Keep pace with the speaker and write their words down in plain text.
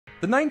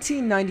The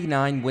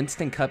 1999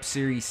 Winston Cup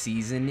Series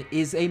season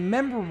is a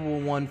memorable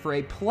one for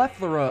a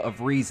plethora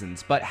of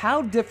reasons, but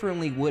how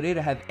differently would it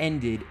have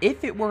ended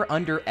if it were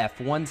under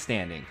F1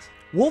 standings?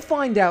 We'll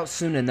find out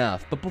soon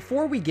enough, but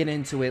before we get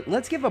into it,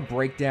 let's give a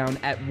breakdown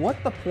at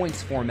what the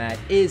points format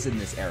is in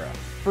this era.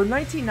 For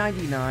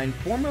 1999,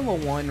 Formula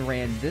One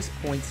ran this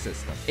point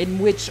system, in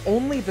which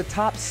only the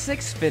top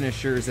 6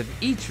 finishers of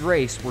each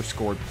race were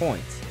scored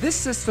points. This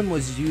system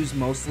was used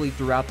mostly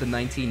throughout the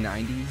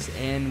 1990s,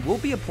 and we'll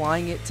be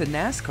applying it to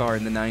NASCAR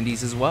in the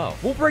 90s as well.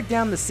 We'll break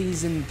down the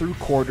season through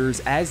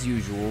quarters as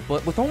usual,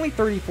 but with only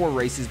 34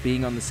 races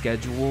being on the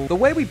schedule, the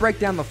way we break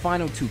down the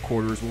final 2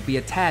 quarters will be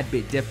a tad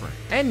bit different.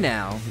 And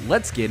now,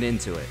 let's get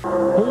into it. He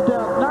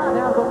does not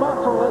have the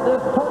muscle at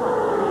this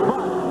point,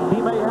 but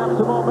he may have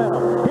some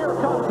momentum. Here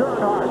comes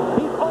Earnhardt.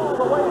 He's all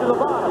the way to the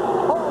bottom,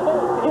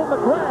 almost in the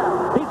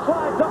grab. He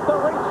slides up the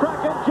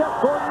racetrack, and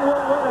Jeff Gordon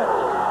will win it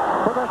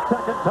for the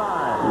 2nd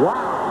time.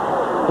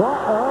 Wow, what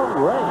a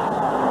race.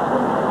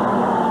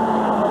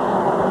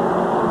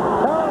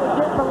 Oh,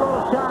 getting a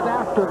little shot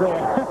after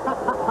there.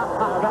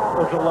 That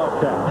was a low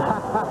down.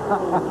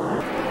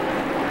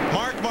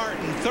 Mark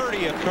Martin,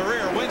 30th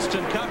career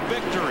Winston Cup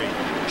victory.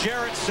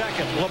 Jarrett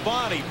 2nd,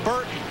 Labonte,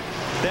 Burton.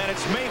 Then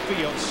it's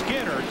Mayfield,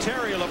 Skinner,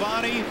 Terry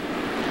Labonte,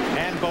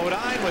 and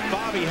Bodine with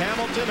Bobby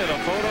Hamilton in a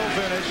photo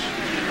finish.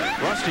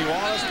 Rusty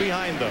Wallace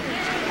behind them.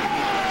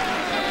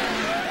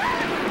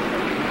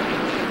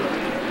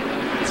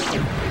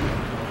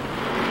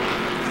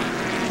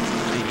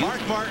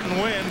 Mark Martin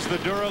wins the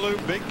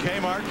Duraloop Big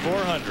Kmart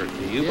 400.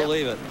 Do you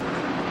believe it?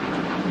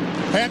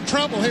 Had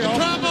trouble here.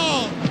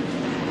 Trouble!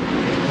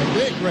 A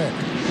big wreck.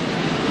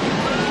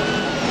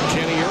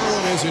 Kenny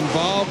Irwin is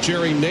involved.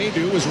 Jerry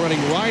Nadeau is running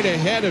right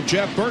ahead of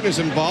Jeff Burton is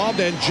involved.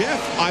 And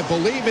Jeff, I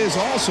believe, is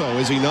also,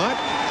 is he not?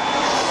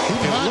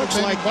 It looks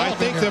like, I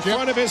think the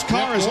front of his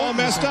car is all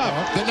messed up.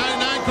 The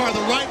 99 car, the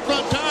right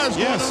front tire is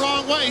going the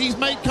wrong way. He's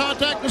made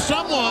contact with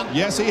someone.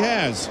 Yes, he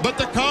has. But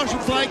the caution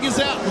flag is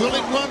out. Will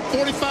it run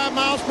 45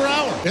 miles per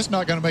hour? It's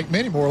not going to make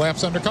many more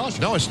laps under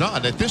caution. No, it's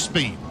not at this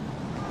speed.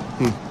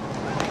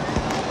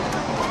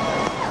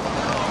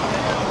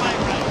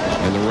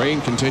 And the rain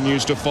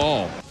continues to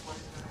fall.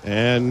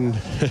 And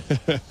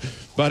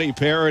Buddy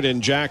Parrott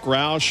and Jack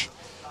Roush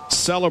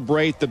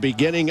celebrate the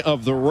beginning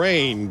of the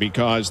rain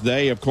because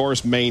they, of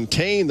course,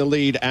 maintain the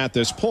lead at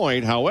this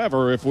point.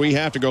 However, if we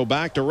have to go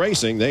back to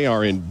racing, they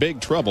are in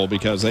big trouble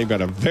because they've got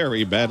a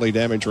very badly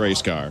damaged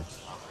race car.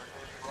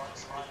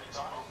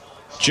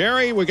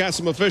 Jerry, we got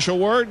some official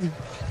word.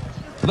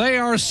 They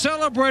are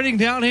celebrating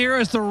down here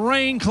as the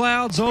rain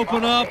clouds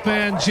open up,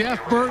 and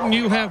Jeff Burton,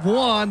 you have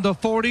won the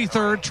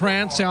 43rd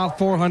Trans-South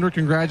 400.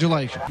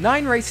 Congratulations.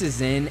 9 races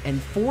in, and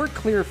 4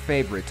 clear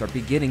favorites are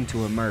beginning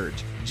to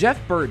emerge.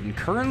 Jeff Burton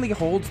currently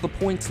holds the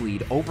points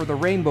lead over the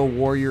Rainbow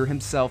Warrior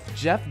himself,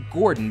 Jeff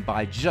Gordon,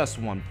 by just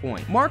 1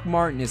 point. Mark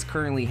Martin is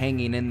currently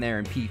hanging in there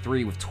in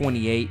P3 with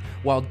 28,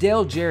 while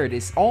Dale Jarrett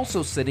is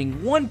also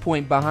sitting 1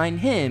 point behind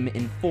him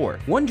in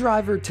 4th. One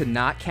driver to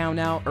not count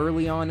out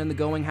early on in the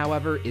going,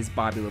 however, is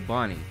Bobby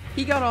Labonte.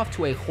 He got off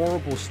to a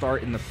horrible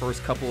start in the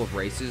first couple of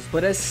races,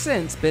 but has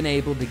since been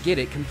able to get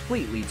it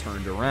completely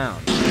turned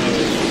around.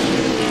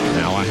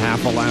 Now a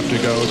half a lap to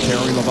go.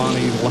 Terry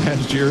Labonte,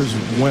 last year's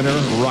winner,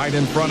 right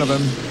in front of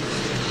him.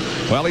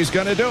 Well, he's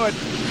going to do it.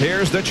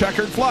 Here's the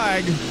checkered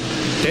flag.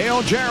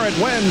 Dale Jarrett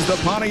wins the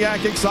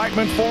Pontiac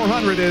Excitement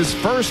 400, his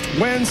first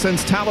win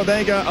since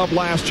Talladega of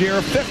last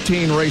year,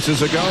 15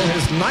 races ago.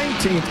 His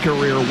 19th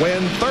career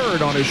win,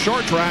 3rd on his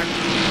short track,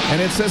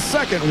 and it's his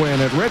 2nd win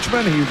at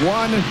Richmond. He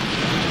won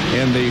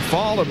in the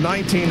fall of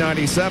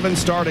 1997,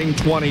 starting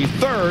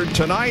 23rd.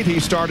 Tonight, he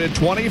started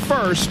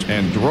 21st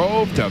and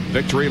drove to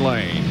victory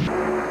lane.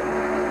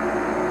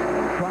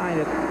 Trying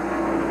it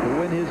to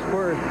win his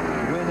first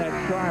win at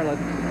Charlotte.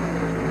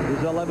 His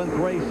 11th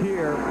race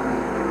here.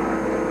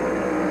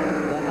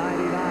 The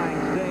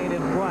 99 staying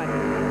in front.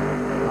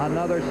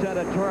 Another set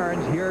of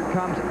turns. Here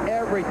comes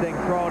everything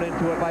thrown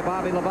into it by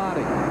Bobby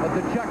Labonte. But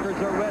the checkers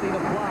are ready to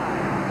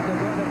fly. They're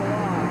going to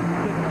belong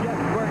to Jeff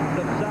Burton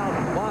of South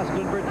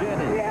Boston,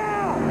 Virginia. Yeah!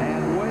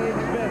 And Wade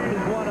Smith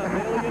has won $1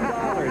 million.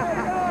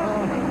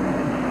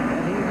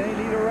 And he may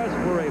need a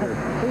respirator.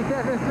 He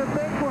said it's a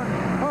big one.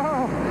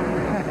 Oh!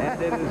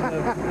 And it is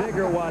a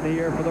bigger one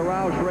here for the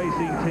Roush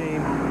Racing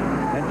team.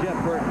 And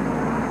Jeff Burton,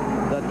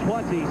 the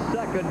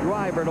 22nd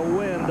driver to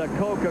win the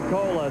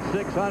Coca-Cola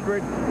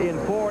 600 in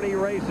 40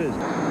 races.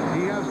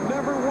 He has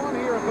never won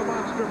here at the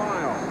Monster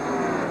Mile.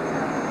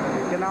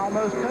 You can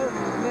almost coach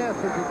Smith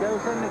as he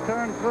goes into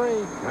turn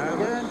 3. I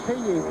guarantee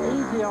you,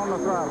 easy on the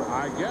throttle.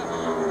 I guess.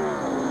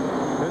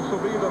 This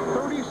will be the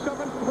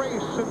 37th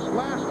race since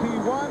last he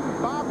won.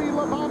 Bobby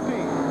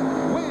Labonte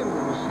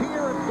wins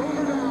here at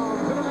Golden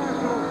Downs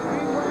International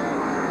Speedway.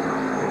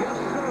 Yes,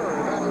 sir.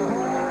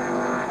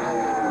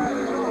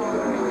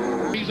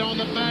 He's on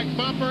the back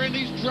bumper, and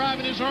he's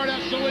driving his heart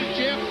out. So is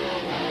Jeff.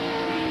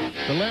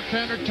 The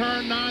left-hander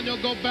turn 9.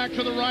 They'll go back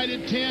to the right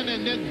at 10,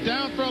 and then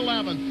down for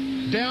 11.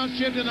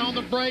 Downshifting on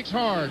the brakes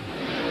hard.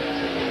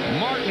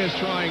 Martin is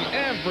trying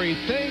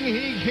everything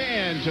he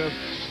can to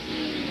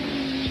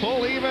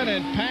pull even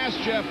and pass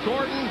Jeff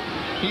Gordon.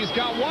 He's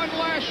got one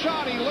last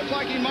shot. He looked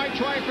like he might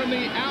try from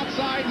the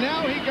outside.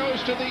 Now he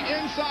goes to the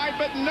inside,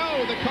 but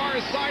no, the car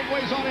is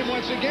sideways on him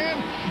once again.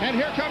 And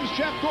here comes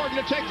Jeff Gordon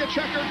to take the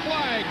checkered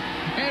flag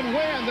and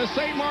win the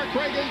St. Mark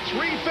Reagan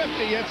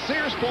 350 at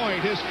Sears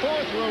Point. His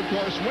fourth road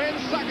course win,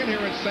 second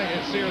here at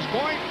Sears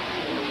Point.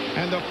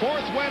 And the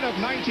fourth win of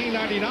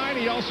 1999.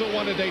 He also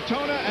won at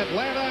Daytona,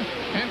 Atlanta,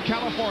 and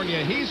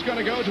California. He's going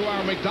to go to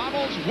our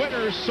McDonald's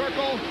winner's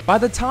circle. By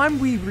the time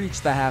we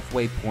reach the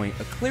halfway point,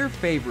 a clear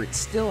favorite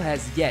still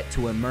has yet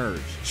to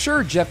emerge.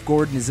 Sure, Jeff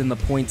Gordon is in the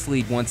points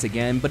lead once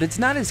again, but it's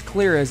not as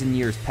clear as in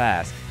years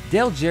past.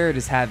 Dale Jarrett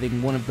is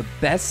having one of the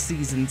best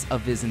seasons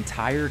of his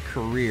entire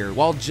career,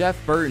 while Jeff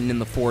Burton in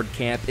the Ford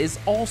camp is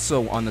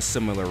also on a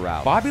similar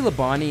route. Bobby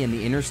Labonte and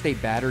the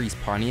Interstate Batteries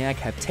Pontiac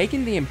have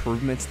taken the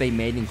improvements they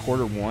made in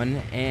quarter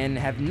one and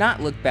have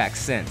not looked back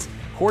since.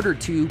 Quarter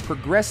two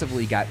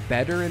progressively got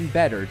better and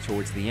better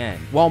towards the end,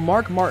 while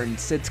Mark Martin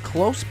sits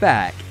close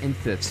back in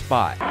 5th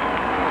spot.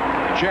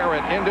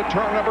 Jarrett into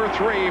turn number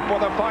 3 for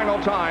the final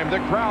time. The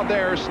crowd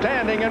there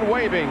standing and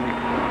waving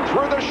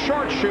through the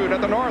short chute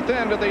at the north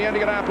end of the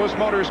Indianapolis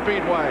Motor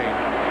Speedway.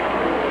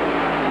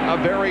 A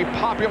very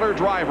popular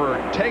driver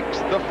takes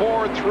the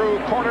Ford through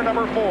corner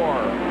number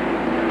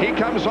 4. He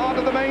comes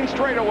onto the main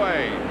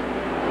straightaway.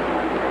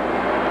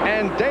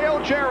 And Dale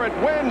Jarrett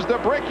wins the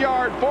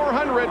Brickyard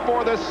 400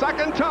 for the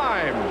second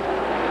time.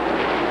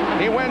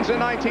 He wins in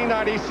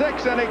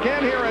 1996 and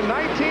again here in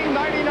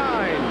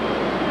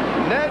 1999.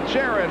 Ned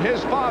Jarrett,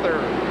 his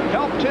father,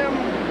 helped him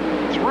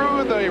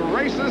through the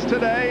races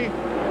today,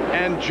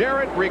 and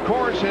Jarrett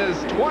records his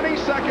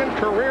 22nd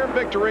career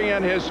victory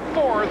and his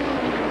 4th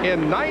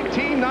in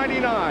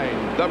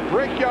 1999. The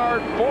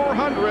Brickyard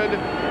 400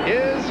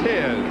 is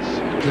his.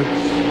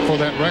 For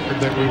that record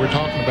that we were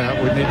talking about,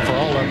 we need for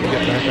all of them to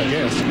get back, I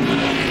guess.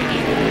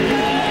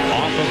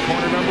 Off of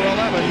corner number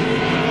 11.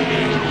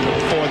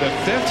 For the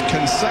 5th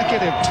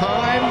consecutive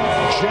time,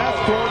 Jeff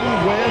Gordon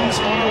wins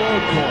on a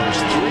road course.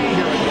 3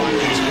 here at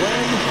Watkins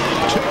Glen,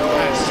 2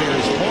 at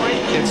Sears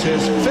Point. It's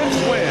his 5th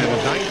win of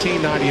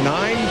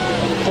 1999,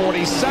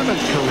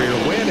 47th career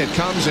win. It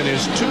comes in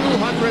his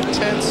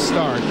 210th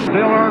start.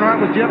 Dale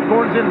Earnhardt was Jeff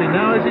Gordon's enemy.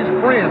 Now is his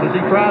friend as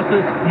he tries to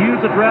use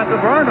the draft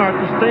of Earnhardt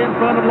to stay in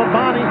front of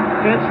Labonte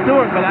and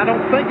Stewart. But I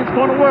don't think it's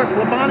going to work.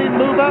 Labonte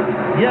move up.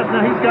 Yes,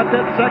 now he's got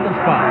that second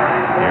spot.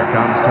 Here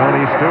comes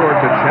Tony Stewart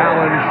to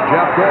challenge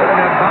Jeff Gordon,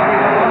 and Bobby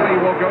Labonte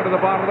will go to the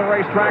bottom of the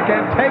racetrack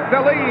and take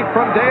the lead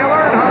from Dale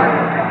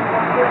Earnhardt.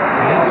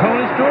 And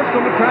Tony Stewart's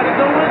going to try to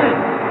go with it.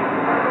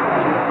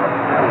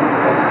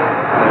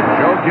 The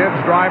Joe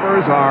Gibbs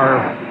drivers are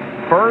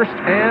 1st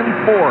and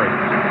 4th.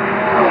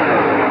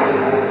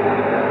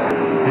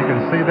 You can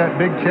see that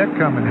big check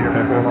coming here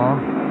before long.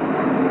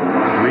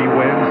 3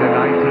 wins in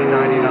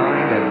 1999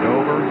 at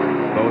Dover,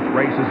 both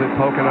races at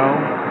Pocono.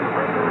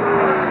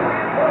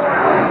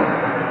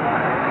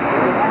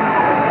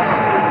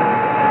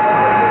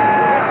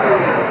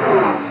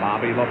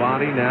 Bobby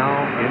Labonte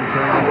now in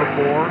turn number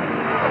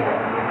 4.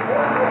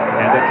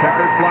 And the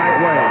checkered flag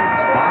waves.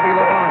 Bobby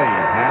Labonte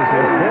has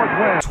his 4th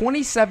win.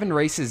 27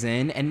 races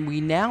in, and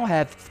we now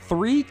have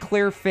 3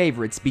 clear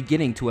favorites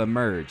beginning to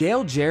emerge.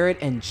 Dale Jarrett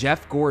and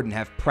Jeff Gordon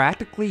have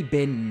practically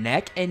been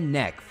neck and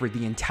neck for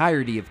the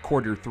entirety of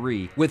quarter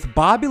 3, with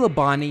Bobby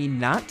Labonte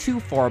not too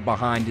far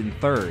behind in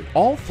 3rd.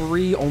 All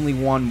 3 only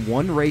won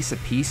 1 race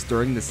apiece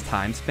during this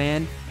time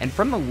span, and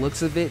from the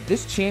looks of it,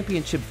 this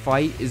championship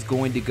fight is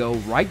going to go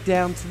right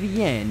down to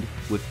the end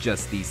with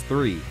just these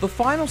 3. The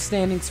final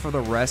standings for the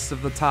rest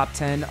of the top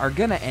 10 are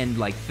gonna end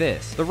like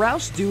this. The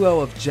Roush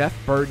duo of Jeff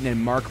Burton and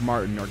Mark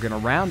Martin are gonna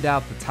round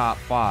out the top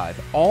 5,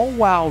 all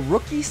while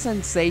rookie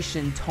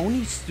sensation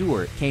Tony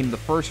Stewart came the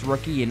first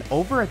rookie in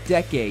over a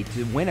decade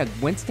to win a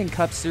Winston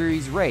Cup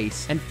Series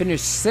race and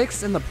finished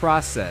 6th in the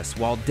process,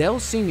 while Dale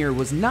Sr.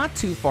 was not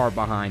too far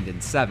behind in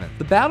 7th.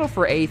 The battle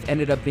for 8th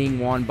ended up being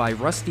won by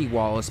Rusty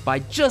Wallace by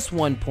just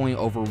 1 point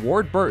over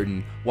Ward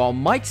Burton, while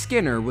Mike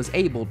Skinner was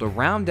able to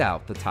round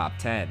out the top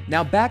 10.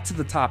 Now back to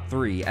the top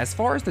 3. As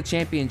far as the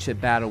championship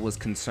battle was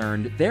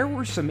concerned, there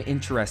were some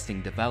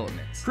interesting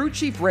developments. Crew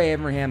Chief Ray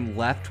Abraham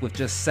left with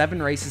just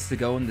 7 races to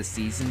go in the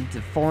season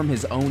to form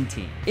his own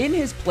team. In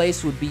his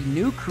place would be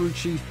new Crew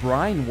Chief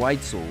Brian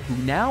Weitzel,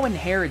 who now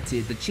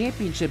inherited the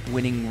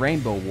championship-winning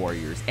Rainbow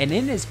Warriors, and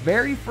in his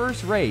very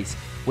first race,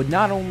 would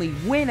not only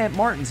win at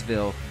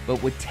Martinsville,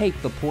 but would take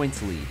the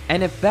points lead.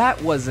 And if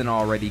that wasn't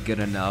already good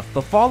enough,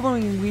 the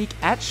following week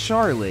at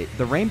Charlotte,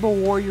 the Rainbow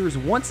Warriors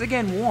once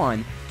again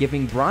won,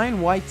 giving Brian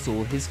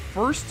Weitzel his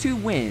first 2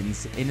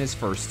 wins in his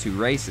first 2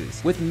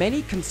 races. With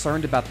many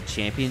concerned about the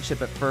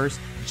championship at first,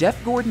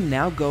 Jeff Gordon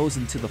now goes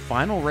into the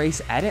final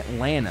race at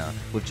Atlanta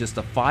with just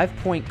a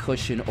 5-point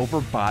cushion over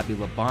Bobby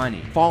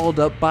Labonte, followed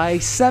up by a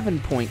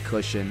 7-point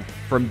cushion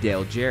from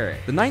Dale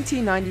Jarrett. The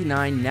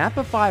 1999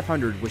 Napa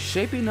 500 was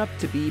shaping up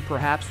to be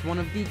perhaps one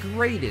of the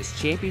greatest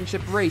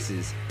championship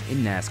races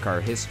in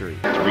NASCAR history.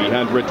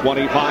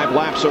 325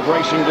 laps of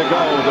racing to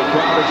go. The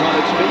crowd is on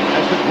its feet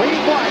as the green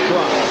flag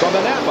drops from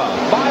the Napa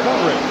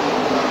 500.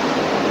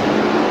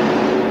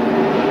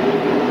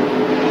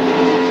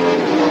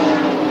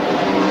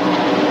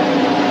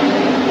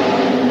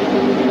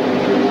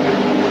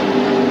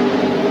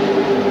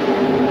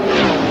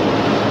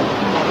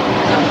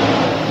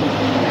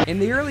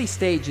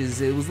 stages,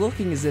 it was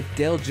looking as if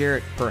Dale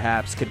Jarrett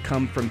perhaps could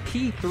come from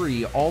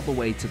P3 all the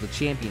way to the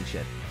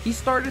championship. He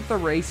started the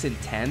race in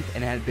 10th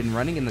and had been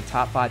running in the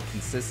top 5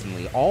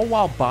 consistently, all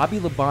while Bobby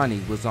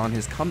Labonte was on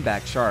his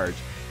comeback charge.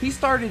 He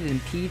started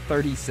in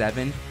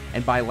P37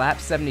 and by lap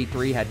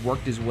 73 had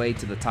worked his way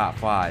to the top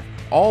 5,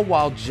 all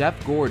while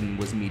Jeff Gordon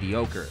was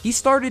mediocre. He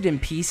started in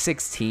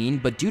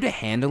P16, but due to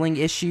handling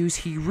issues,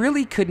 he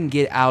really couldn't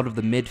get out of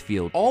the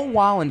midfield, all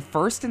while in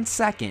 1st and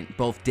 2nd,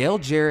 both Dale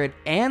Jarrett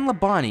and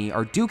Labonte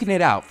are duking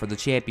it out for the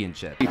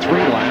championship. 3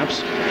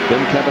 laps,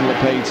 then Kevin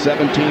LePage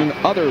 17.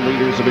 Other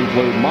leaders have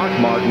included Mark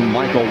Martin,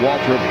 Michael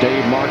Waltrip,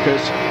 Dave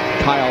Marcus,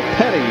 Kyle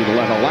Petty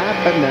led a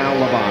lap, and now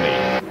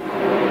Labonte.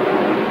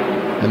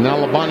 And now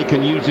Labonte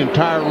can use the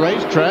entire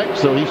racetrack,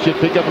 so he should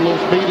pick up a little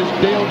speed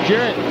as Dale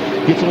Jarrett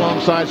gets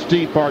alongside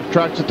Steve Park.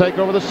 Tries to take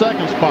over the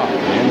 2nd spot.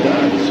 And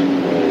does.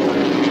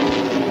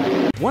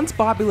 Once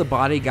Bobby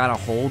Labonte got a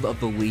hold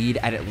of the lead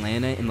at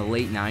Atlanta in the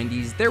late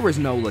 90s, there was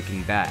no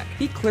looking back.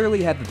 He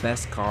clearly had the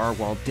best car,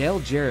 while Dale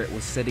Jarrett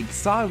was sitting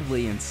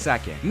solidly in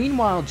 2nd.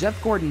 Meanwhile,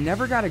 Jeff Gordon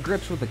never got a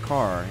grips with the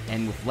car,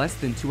 and with less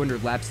than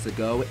 200 laps to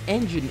go,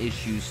 engine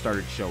issues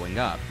started showing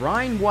up.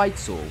 Brian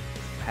Weitzel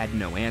had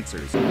no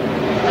answers.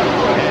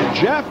 And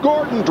Jeff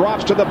Gordon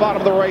drops to the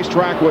bottom of the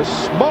racetrack with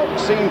smoke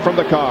seen from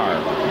the car.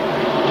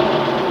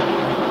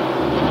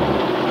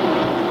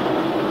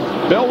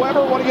 Bill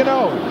Weber, what do you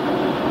know?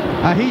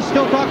 He's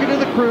still talking to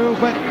the crew,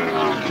 but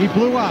he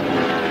blew up.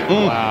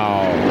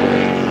 Wow.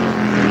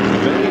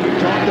 Billy, we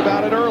talked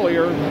about it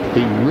earlier.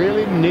 He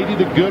really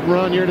needed a good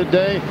run here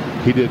today.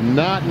 He did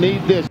not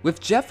need this.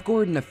 With Jeff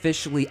Gordon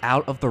officially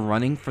out of the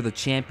running for the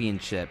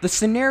championship, the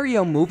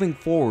scenario moving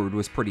forward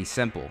was pretty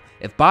simple.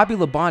 If Bobby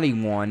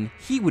Labonte won,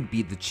 he would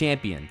be the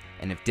champion,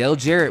 and if Dale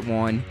Jarrett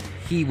won,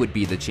 he would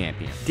be the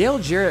champion. Dale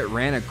Jarrett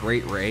ran a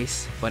great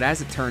race, but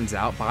as it turns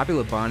out, Bobby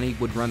Labonte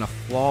would run a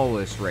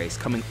flawless race,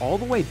 coming all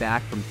the way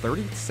back from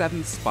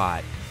 37th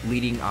spot,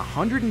 leading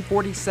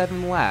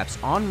 147 laps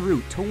en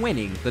route to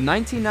winning the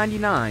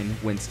 1999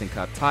 Winston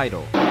Cup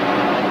title.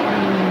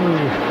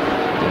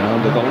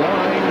 Down to the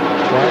line,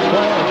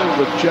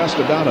 with just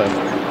about a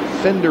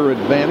fender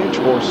advantage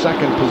for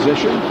 2nd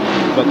position,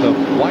 but the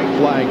white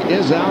flag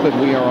is out and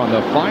we are on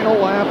the final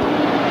lap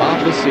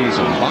of the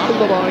season. Bobby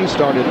Labonte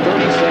started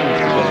 37th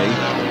today.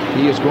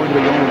 He is going to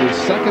be going his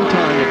 2nd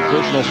time that the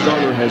personal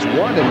starter has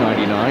won in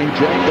 99.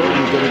 Jeff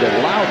Gordon did it at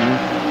Loudon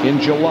in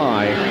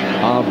July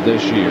of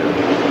this year.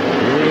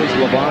 Here is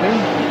Labonte,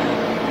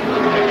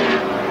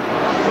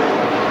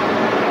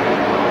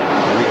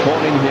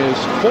 recording his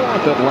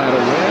 4th Atlanta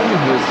win,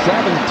 his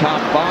 7th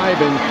top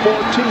 5 in 14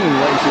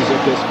 races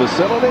at this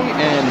facility,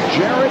 and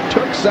Jarrett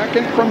took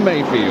 2nd from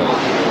Mayfield.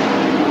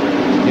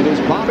 It is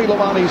Bobby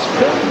Labonte's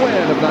 5th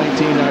win of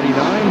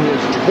 1999,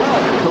 his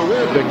 12th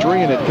career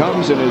victory, and it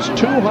comes in his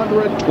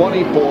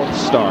 224th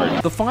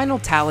start. The final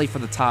tally for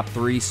the top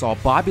 3 saw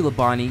Bobby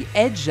Labonte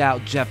edge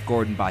out Jeff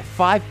Gordon by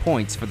 5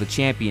 points for the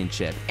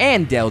championship,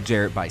 and Dale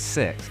Jarrett by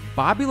 6.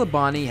 Bobby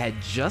Labonte had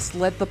just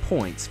led the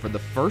points for the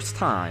first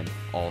time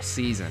all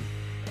season.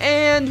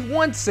 And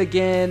once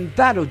again,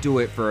 that'll do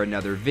it for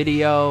another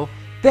video.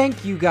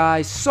 Thank you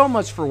guys so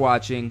much for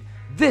watching.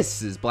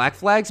 This is Black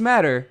Flags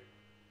Matter.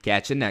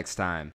 Catch you next time.